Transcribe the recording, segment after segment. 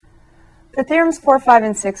For theorems 4, 5,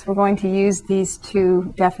 and 6, we're going to use these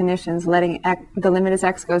two definitions, letting the limit as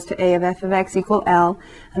x goes to a of f of x equal L,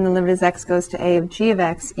 and the limit as x goes to a of g of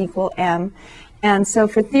x equal m. And so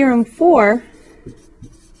for theorem 4,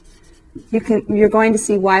 you're going to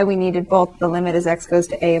see why we needed both the limit as x goes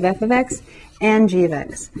to a of f of x and g of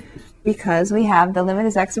x, because we have the limit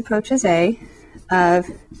as x approaches a of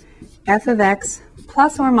f of x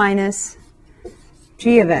plus or minus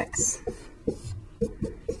g of x.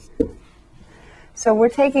 So we're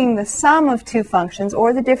taking the sum of two functions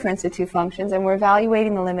or the difference of two functions, and we're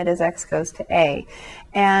evaluating the limit as x goes to a.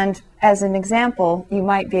 And as an example, you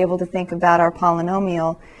might be able to think about our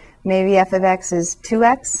polynomial. Maybe f of x is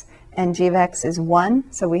 2x and g of x is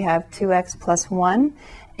 1, so we have 2x plus 1.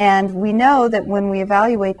 And we know that when we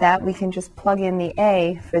evaluate that, we can just plug in the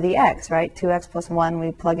a for the x, right? 2x plus 1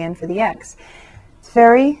 we plug in for the x. It's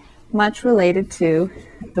very much related to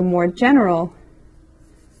the more general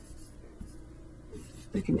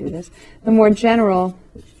the more general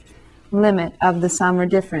limit of the sum or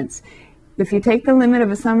difference. If you take the limit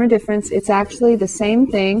of a sum or difference, it's actually the same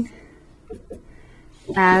thing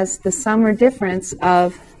as the sum or difference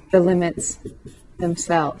of the limits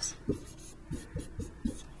themselves.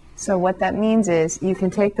 So what that means is you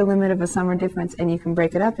can take the limit of a sum or difference and you can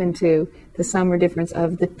break it up into the sum or difference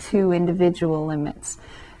of the two individual limits.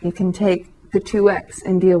 You can take the 2x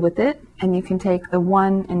and deal with it, and you can take the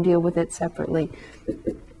 1 and deal with it separately.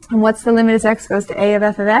 And what's the limit as x goes to a of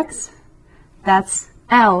f of x? That's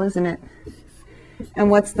L, isn't it?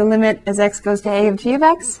 And what's the limit as x goes to a of g of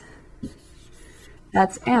x?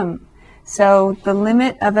 That's m. So the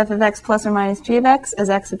limit of f of x plus or minus g of x as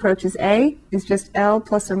x approaches a is just L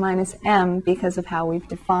plus or minus m because of how we've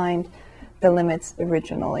defined the limits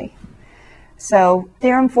originally. So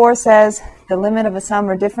theorem 4 says the limit of a sum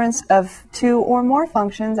or difference of two or more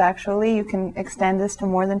functions, actually, you can extend this to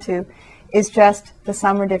more than two, is just the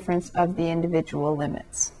sum or difference of the individual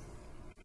limits.